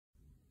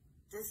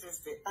This is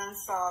the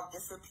unsolved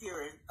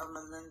disappearance of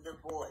Melinda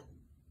Borden.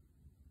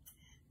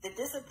 The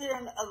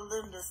disappearance of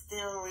Linda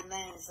still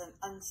remains an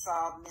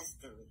unsolved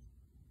mystery.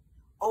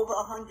 Over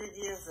 100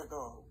 years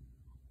ago,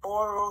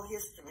 oral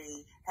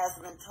history has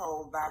been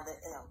told by the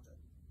elder,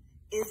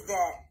 is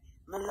that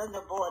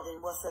Melinda Borden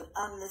was an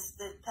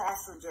unlisted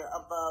passenger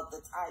above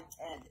the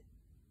Titanic.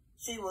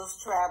 She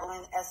was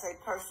traveling as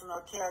a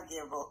personal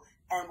caregiver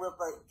and with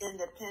an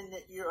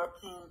independent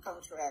European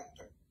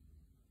contractor.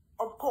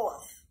 Of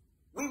course,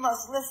 we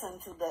must listen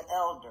to the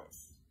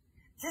elders.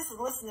 Just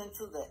listening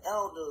to the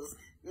elders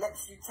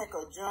lets you take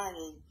a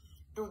journey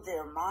through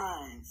their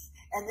minds.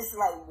 And it's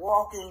like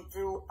walking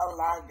through a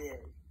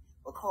library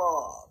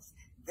because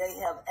they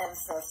have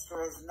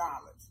ancestors'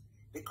 knowledge,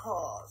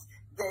 because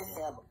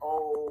they have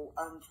old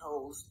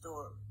untold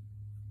stories.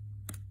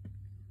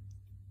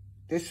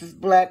 This is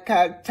Black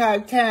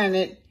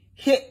Titanic.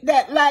 Hit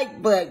that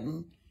like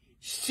button,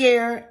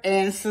 share,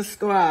 and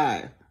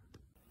subscribe.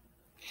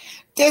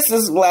 This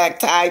is Black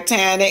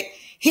Titanic.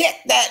 Hit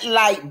that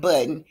like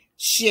button,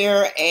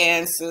 share,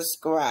 and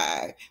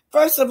subscribe.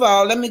 First of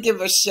all, let me give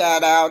a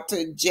shout out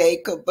to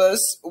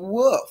Jacobus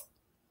Wolf.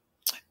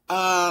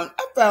 I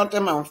found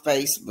him on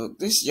Facebook.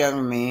 This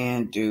young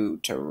man do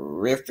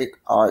terrific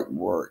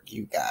artwork,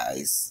 you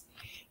guys.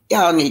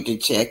 Y'all need to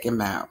check him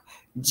out.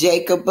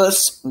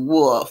 Jacobus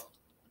Wolf.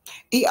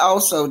 He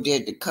also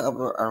did the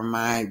cover of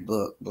my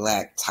book,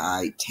 Black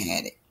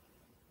Titanic.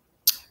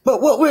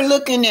 But what we're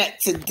looking at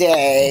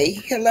today,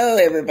 hello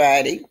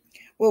everybody.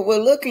 What we're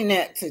looking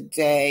at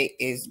today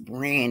is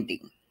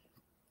Brandy.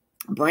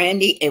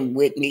 Brandy and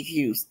Whitney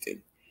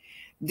Houston.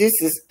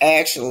 This is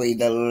actually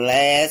the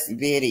last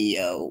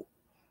video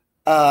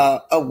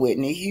of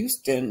Whitney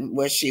Houston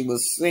where she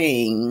was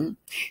seen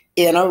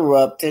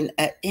interrupting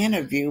an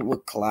interview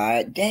with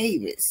Clyde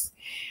Davis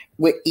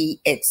with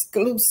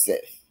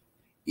E-Exclusive.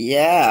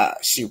 Yeah,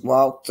 she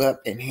walked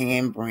up and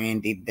handed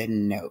Brandy the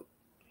note.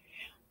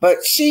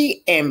 But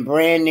she and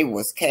Brandy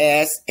was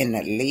cast in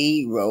the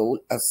lead role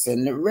of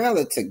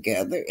Cinderella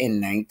together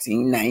in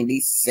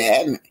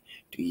 1997.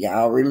 Do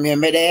y'all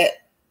remember that?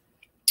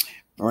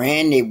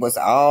 Brandy was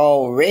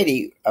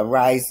already a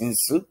rising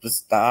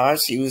superstar.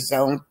 She was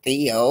on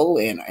Theo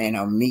and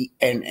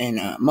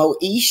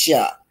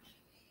Moesha.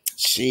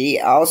 She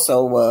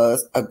also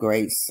was a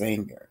great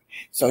singer.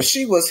 So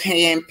she was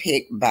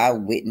handpicked by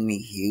Whitney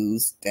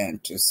Houston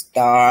to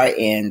star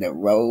in the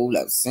role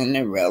of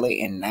Cinderella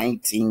in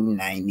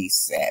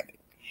 1997.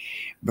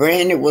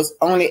 Brandy was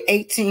only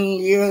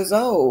 18 years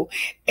old,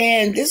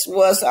 and this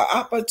was an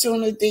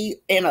opportunity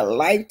in a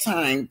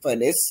lifetime for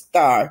this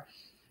star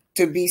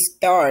to be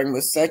starring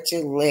with such a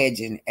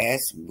legend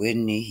as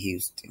Whitney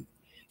Houston.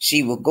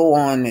 She would go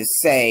on to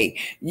say,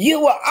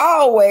 "You will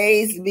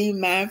always be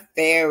my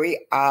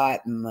fairy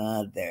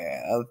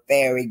godmother," a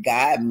fairy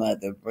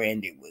godmother,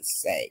 Brandy would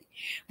say.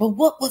 But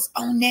what was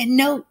on that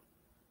note?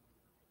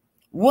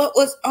 What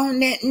was on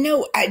that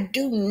note? I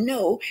do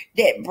know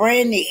that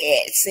Brandy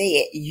had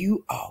said,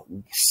 "You are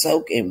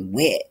soaking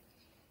wet."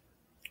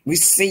 We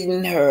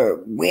seen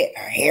her wet.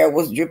 Her hair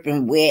was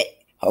dripping wet.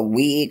 Her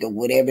wig or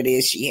whatever it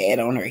is she had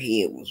on her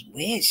head was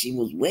wet. She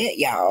was wet,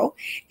 y'all.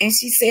 And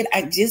she said,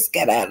 "I just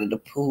got out of the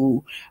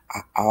pool. I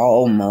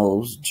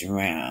almost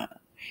drowned."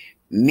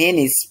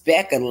 Many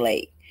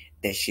speculate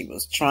that she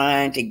was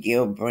trying to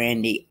give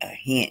Brandy a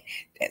hint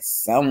that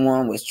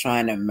someone was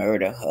trying to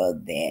murder her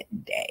that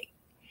day.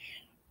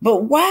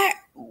 But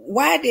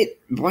why did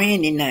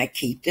Brandy not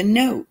keep the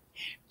note?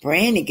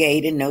 Brandy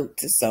gave the note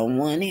to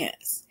someone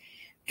else.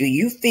 Do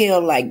you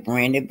feel like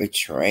Brandy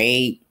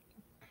betrayed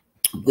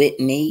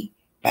Whitney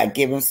by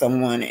giving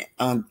someone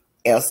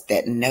else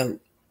that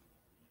note?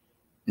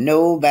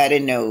 Nobody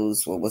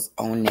knows what was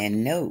on that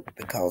note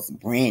because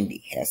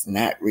Brandy has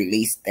not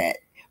released that,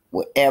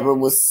 whatever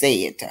was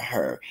said to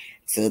her,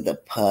 to the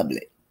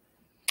public.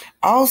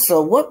 Also,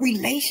 what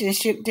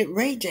relationship did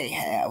Ray J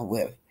have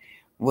with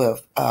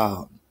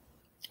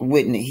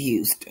Whitney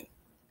Houston?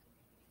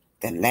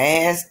 The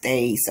last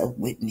days of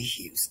Whitney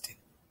Houston.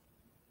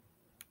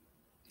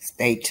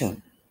 Stay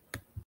tuned.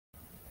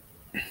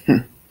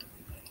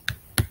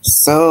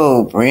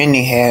 So,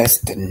 Brandy has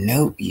the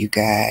note, you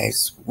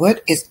guys.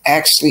 What is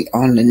actually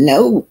on the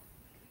note?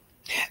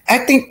 I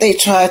think they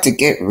tried to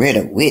get rid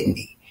of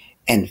Whitney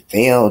and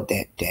failed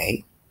that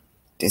day.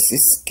 This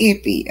is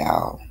Skippy,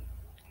 y'all.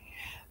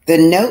 The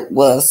note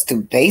was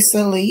to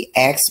basically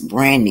ask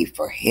Brandy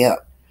for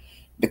help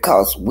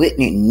because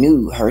Whitney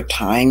knew her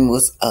time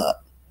was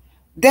up.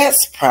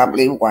 That's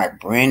probably why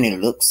Brandy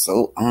looked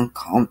so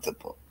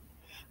uncomfortable.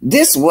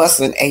 This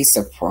wasn't a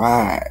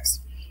surprise.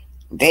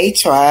 They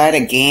tried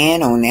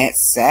again on that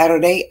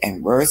Saturday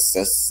and were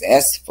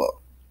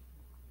successful.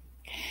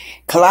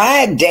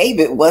 Clyde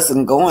David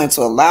wasn't going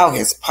to allow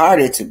his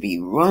party to be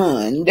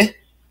ruined,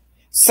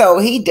 so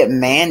he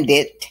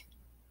demanded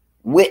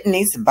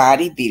Whitney's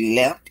body be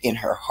left in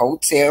her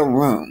hotel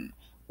room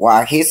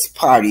while his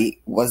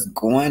party was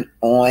going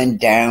on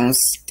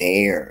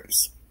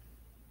downstairs.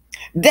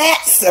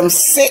 That's some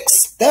sick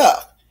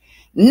stuff.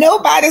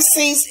 Nobody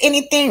sees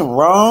anything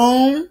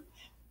wrong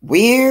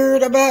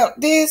weird about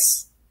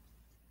this?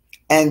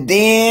 And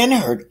then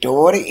her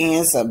daughter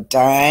ends up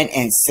dying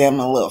in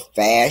similar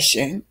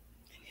fashion.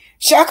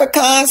 Shaka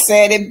Khan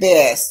said it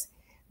best.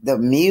 The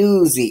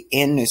music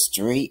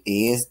industry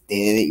is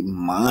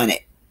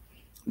demonic.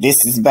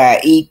 This is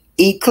by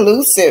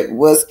Eclusive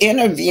was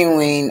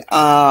interviewing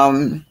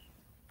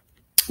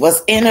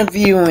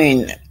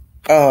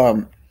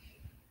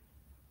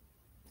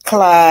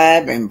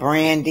Clive and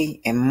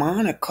Brandy and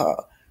Monica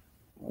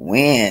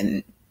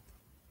when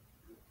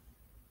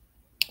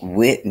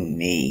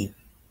Whitney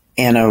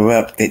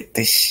interrupted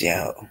the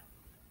show.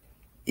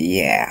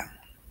 Yeah.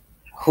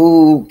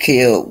 Who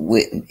killed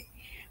Whitney?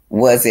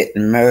 Was it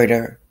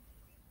murder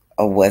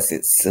or was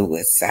it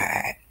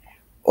suicide?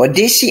 Or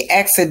did she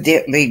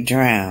accidentally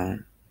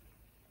drown?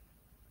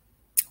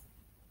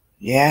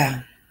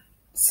 Yeah.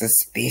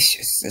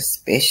 Suspicious,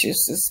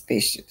 suspicious,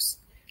 suspicious.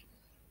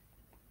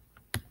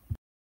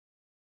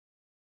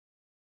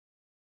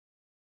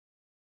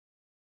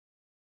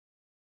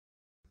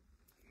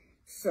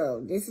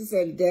 So this is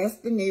a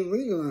Destiny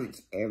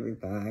relaunch,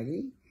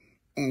 everybody.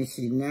 And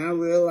she now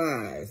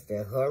realized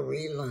that her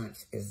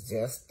relaunch is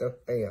just a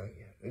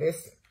failure.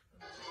 Listen.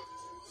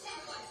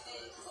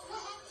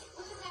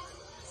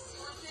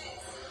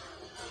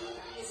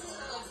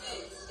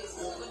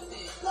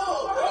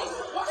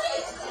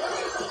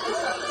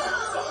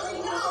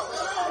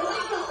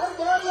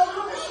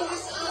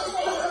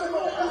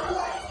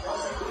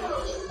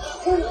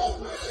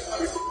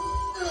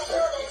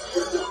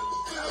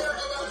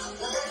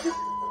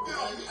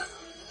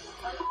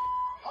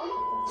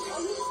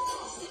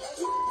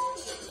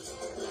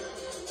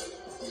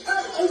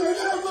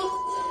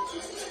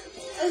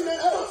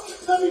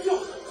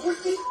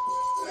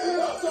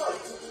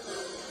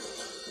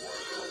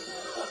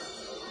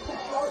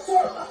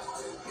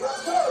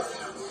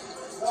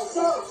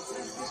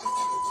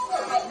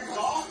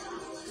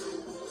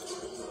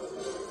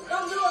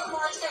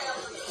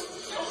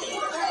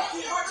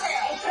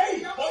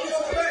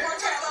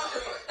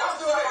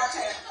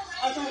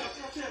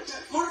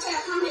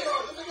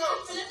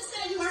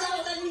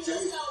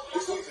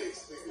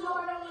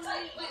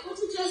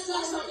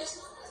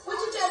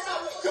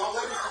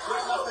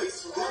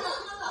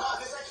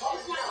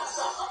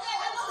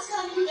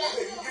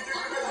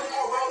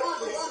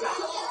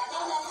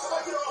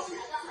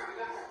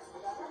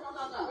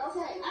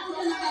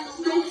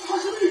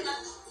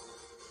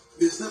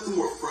 There's nothing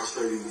more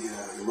frustrating in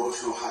an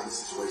emotional heightened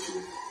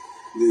situation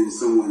than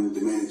someone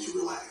demanding you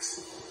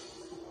relax.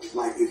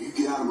 Like, if you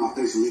get out of my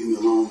face and leave me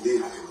alone,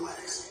 then I can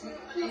relax.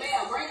 Mel,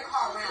 bring the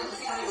car around because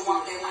he don't need to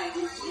walk that way.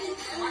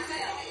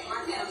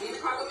 Martel, get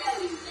the car with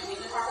Melody. Get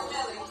the car with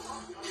Melody.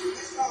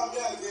 Just calm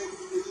down, baby.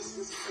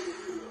 Just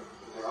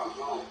I'm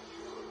home.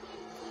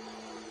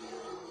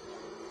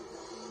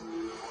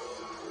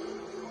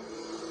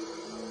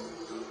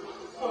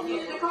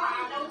 Get in the car.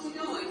 I know what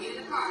you're doing. Get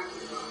in the car.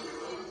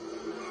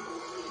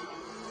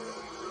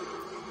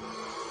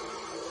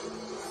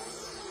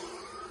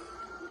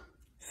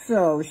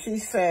 So she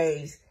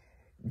says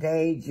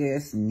they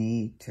just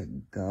need to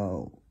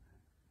go.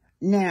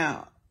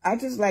 Now, I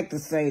just like to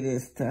say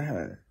this to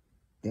her,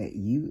 that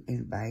you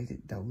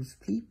invited those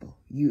people.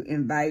 You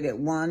invited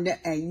Wanda,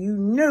 and you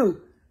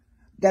knew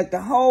that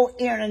the whole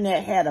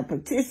internet had a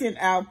petition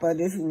out for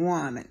this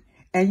woman.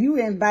 And you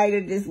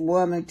invited this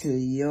woman to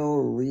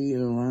your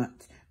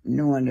relaunch,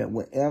 knowing that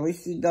wherever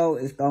she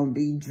goes, it's going to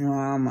be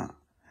drama.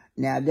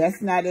 Now,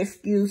 that's not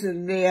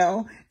excusing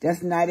Mel.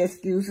 That's not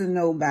excusing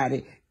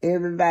nobody.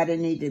 Everybody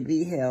need to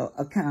be held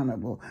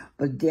accountable.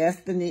 But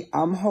Destiny,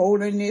 I'm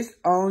holding this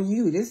on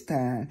you this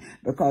time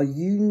because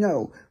you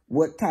know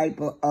what type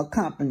of a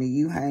company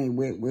you hang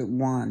with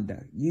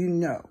Wanda. You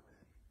know.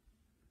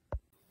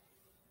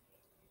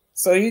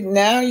 So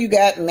now you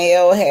got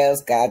Mel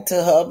has got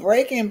to her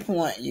breaking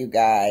point, you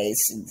guys.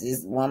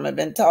 This woman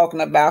been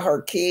talking about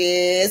her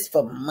kids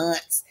for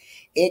months.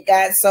 It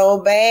got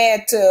so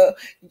bad to,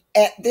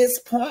 at this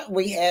point,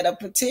 we had a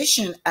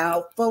petition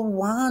out for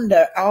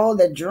Wanda, all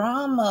the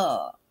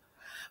drama.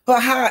 But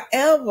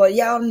however,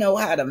 y'all know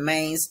how the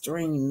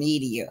mainstream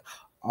media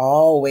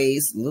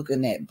always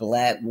looking at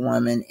Black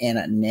women in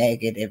a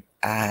negative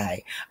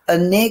eye, a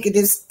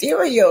negative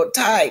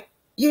stereotype,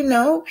 you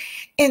know?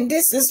 And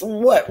this is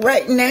what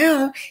right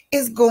now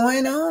is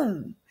going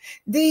on.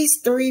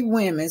 These three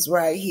women's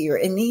right here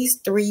and these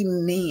three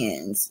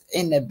men's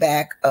in the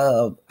back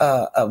of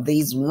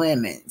these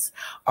women's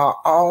are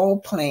all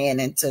playing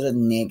into the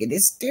negative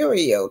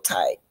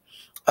stereotype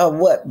of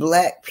what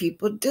Black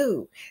people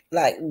do.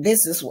 Like,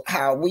 this is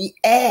how we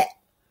act.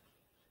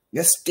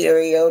 The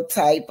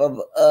stereotype of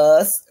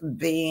us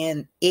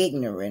being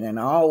ignorant and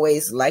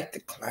always like to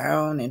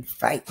clown and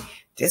fight.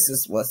 This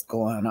is what's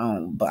going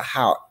on. But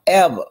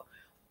however,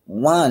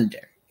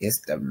 Wonder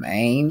is the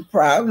main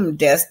problem,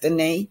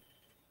 Destiny.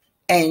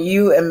 And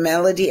you and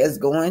Melody is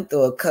going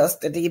through a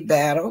custody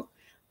battle.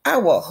 I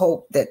will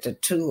hope that the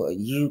two of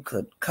you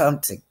could come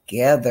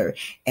together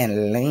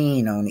and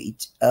lean on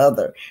each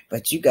other.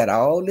 But you got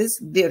all this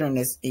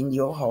bitterness in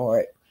your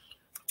heart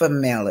for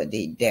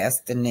Melody,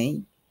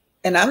 Destiny.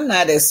 And I'm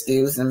not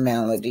excusing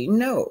Melody.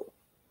 No,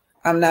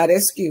 I'm not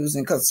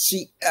excusing because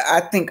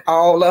I think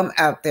all of them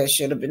out there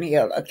should have been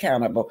held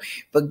accountable.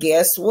 But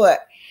guess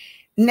what?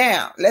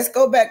 Now, let's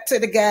go back to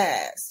the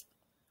guys.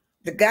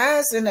 The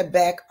guys in the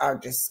back are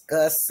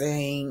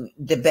discussing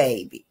the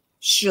baby,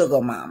 sugar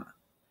mama.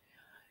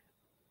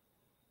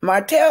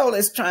 Martell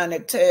is trying to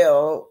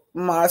tell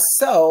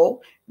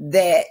Marceau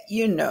that,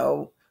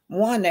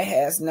 Wanda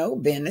has no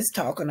business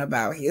talking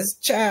about his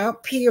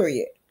child,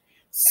 period.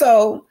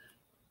 So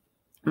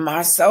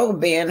Marceau,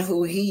 being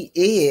who he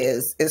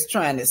is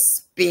trying to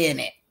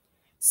spin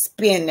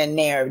the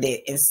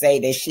narrative and say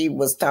that she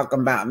was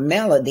talking about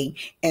Melody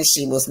and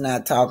she was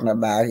not talking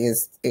about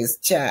his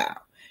child.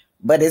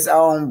 But his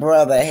own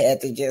brother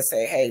had to just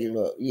say, hey,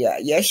 look,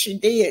 yes, she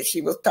did.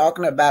 She was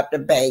talking about the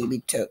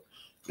baby too.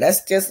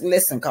 Let's just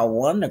listen, because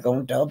Wanda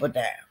gonna double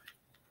down.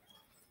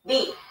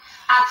 B,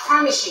 I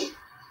promise you.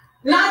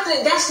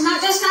 That's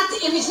not the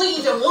image we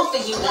even want for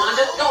you,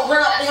 Wanda. Don't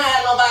run up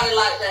behind nobody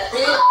like that.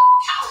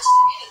 Couch.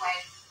 Anyway,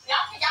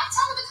 y'all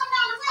tell her to come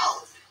down the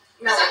road.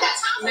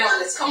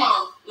 Melody, come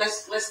on.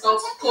 Let's go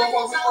pull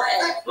over for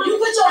Ed. You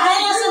put your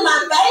hands in my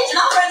face and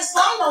I'm ready to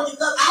slam on you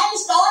because I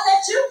ain't starting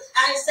at you. I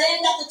ain't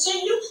saying nothing to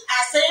you. I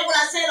said what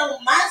I said on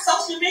my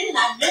social media and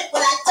I meant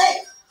what I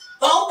say.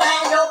 Go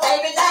find your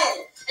baby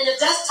daddy. And if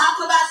just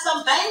talking about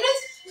some babies,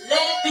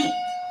 let it be.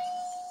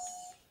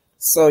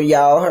 So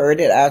y'all heard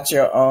it out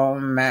your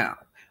own mouth.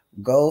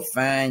 Go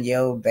find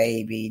your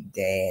baby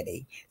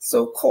daddy.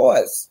 So of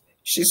course,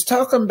 she's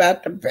talking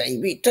about the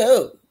baby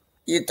too.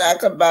 You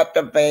talk about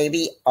the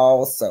baby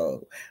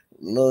also.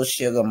 Little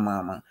sugar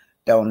mama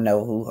don't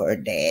know who her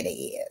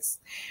daddy is.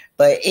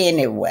 But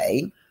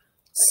anyway,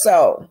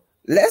 so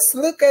let's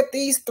look at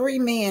these three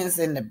men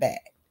in the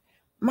back.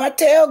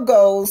 Martell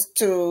goes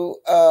to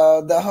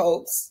the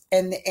hosts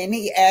and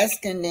he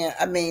asking them,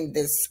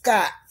 the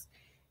Scots,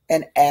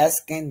 and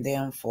asking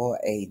them for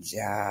a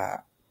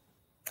job.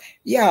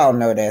 Y'all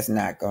know that's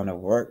not going to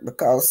work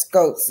because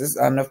Scopes is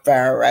under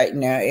fire right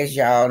now, as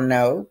y'all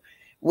know,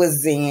 with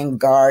Zen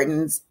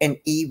Gardens and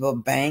Eva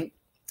Bank.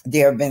 They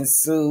have been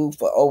sued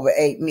for over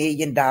 $8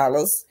 million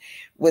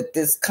with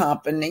this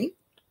company.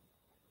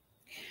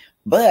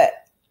 But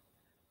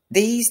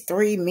these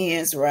three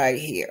men right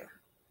here,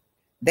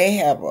 they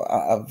have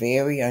a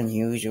very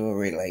unusual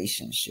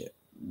relationship.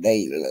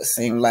 They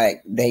seem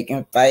like they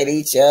can fight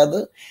each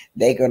other.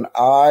 They can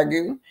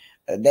argue.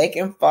 They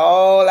can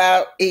fall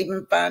out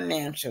even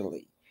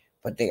financially.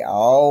 But they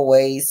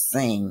always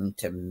seem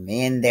to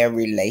mend their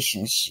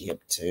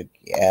relationship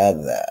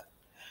together.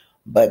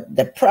 But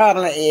the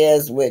problem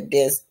is with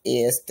this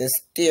is the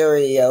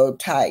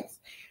stereotypes.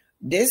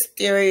 This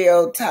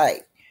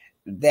stereotype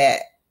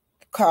that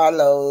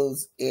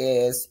Carlos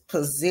is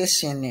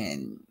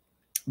positioning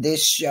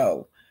this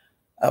show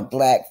of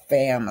black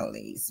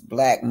families,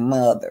 black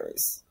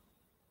mothers,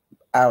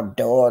 our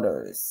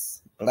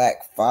daughters,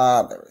 black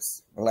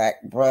fathers,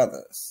 black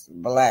brothers,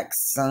 black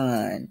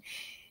son.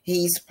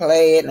 He's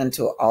playing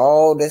into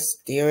all the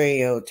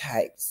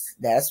stereotypes.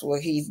 That's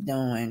what he's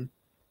doing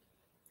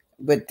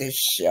with this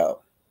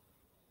show.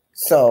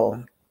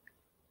 So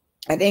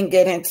I didn't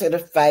get into the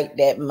fight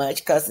that much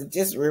because it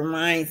just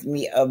reminds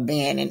me of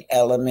being in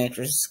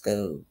elementary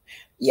school.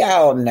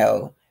 Y'all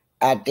know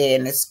out there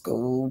in the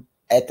school,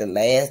 at the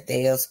last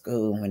day of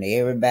school, when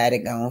everybody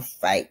gonna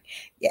fight,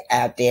 you're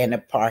out there in the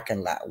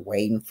parking lot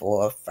waiting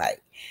for a fight.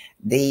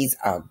 These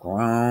are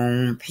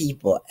grown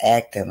people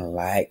acting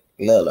like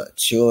little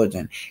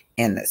children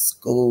in the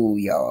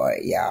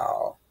schoolyard,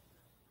 y'all.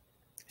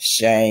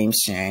 Shame,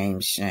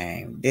 shame,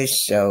 shame.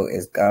 This show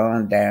is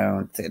going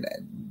down to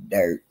the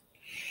dirt.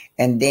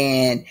 And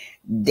then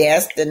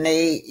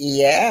Destiny,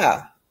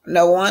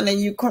 no wonder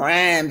you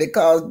crying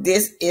because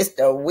this is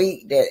the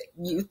week that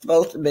you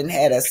supposed to have been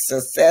had a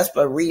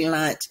successful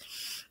relaunch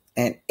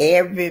and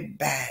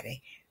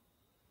everybody,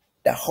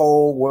 the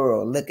whole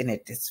world looking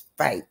at this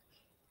fight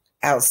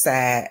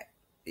outside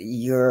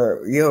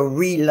your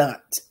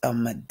relaunch of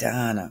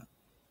Madonna.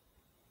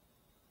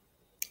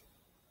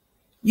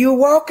 You're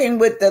walking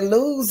with the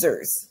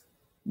losers.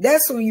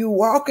 That's who you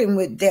walking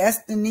with,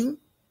 Destiny.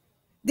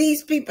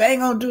 These people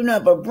ain't gonna do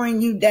nothing but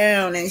bring you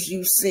down, as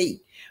you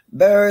see.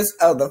 Birds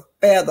of the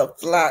feather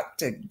flock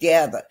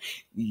together.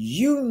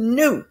 You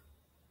knew,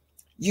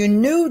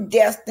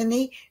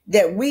 Destiny,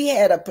 that we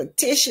had a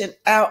petition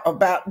out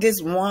about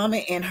this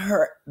woman and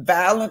her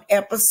violent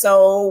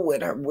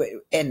episode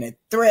and the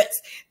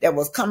threats that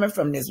was coming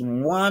from this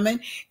woman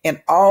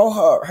and all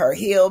her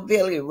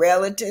hillbilly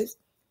relatives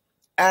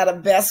out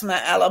of Bessemer,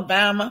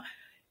 Alabama.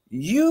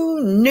 You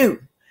knew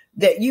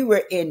that you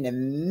were in the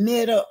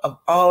middle of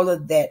all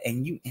of that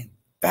and you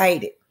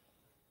invited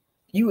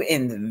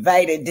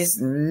this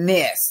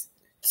mess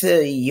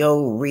to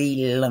your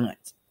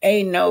relaunch.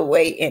 Ain't no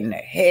way in the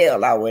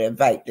hell I would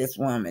invite this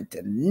woman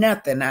to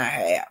nothing I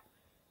have.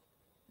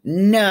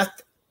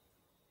 Nothing.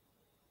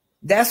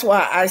 That's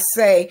why I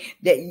say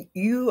that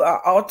you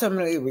are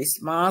ultimately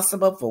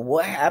responsible for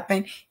what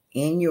happened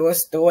in your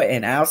store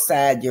and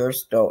outside your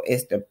store.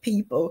 It's the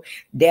people,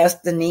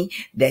 destiny,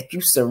 that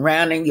you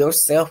surrounding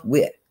yourself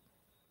with.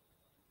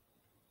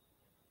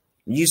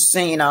 You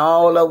seen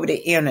all over the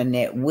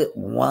internet with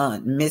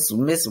Miss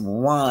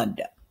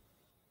Wanda.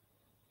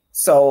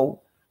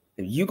 So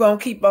if you gonna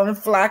keep on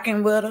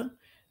flocking with her,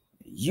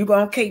 you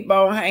gonna keep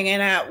on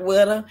hanging out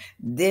with her,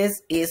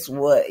 this is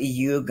what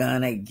you're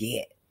gonna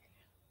get.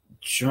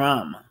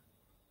 Drama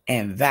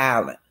and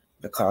violence,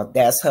 because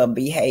that's her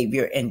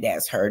behavior and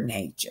that's her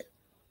nature.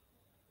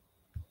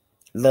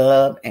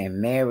 Love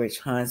and Marriage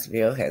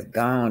Huntsville has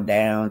gone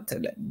down to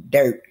the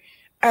dirt.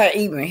 I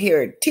even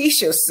hear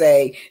Tisha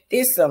say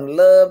there's some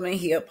love and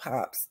hip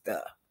hop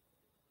stuff.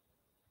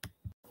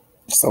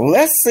 So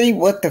let's see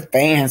what the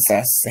fans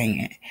are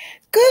saying.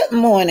 Good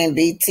morning,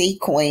 BT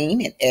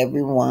Queen and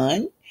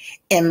everyone.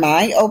 In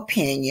my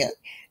opinion,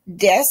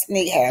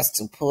 Destiny has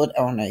to put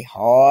on a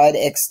hard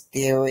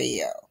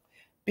exterior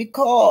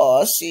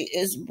because she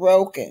is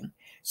broken.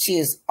 She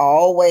is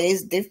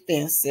always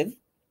defensive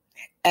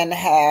and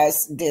has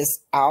this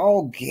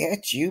 "I'll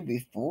get you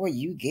before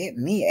you get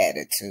me"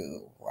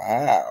 attitude.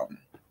 Wow.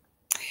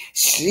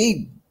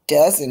 She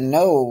doesn't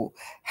know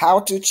how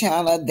to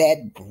channel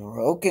that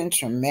broken,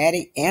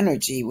 traumatic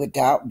energy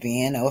without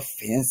being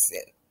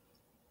offensive.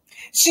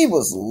 She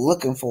was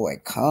looking for a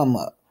come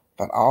up,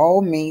 but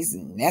all means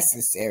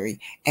necessary,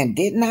 and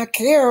did not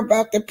care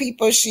about the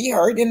people she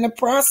hurt in the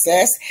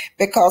process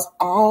because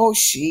all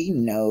she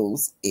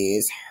knows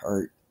is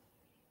hurt.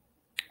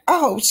 I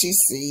hope she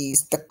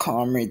sees the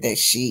karma that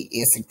she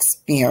is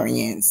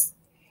experiencing.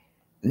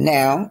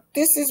 Now,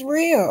 this is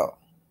real.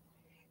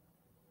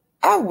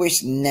 I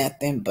wish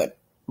nothing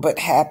but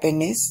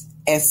happiness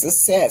and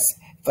success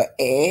for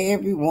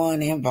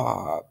everyone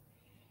involved.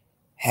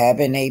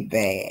 Having a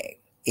bag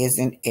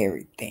isn't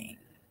everything.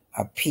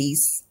 A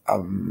peace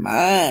of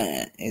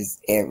mind is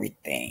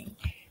everything.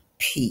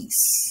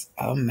 Peace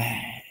of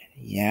mind.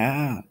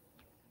 Yeah.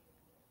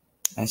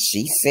 And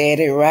she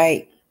said it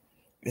right.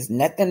 There's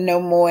nothing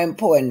no more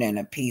important than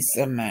a peace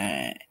of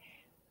mind.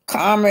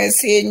 Karma is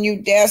hidden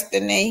you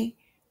destiny.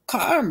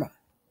 Karma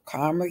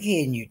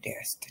hidden you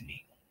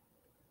destiny.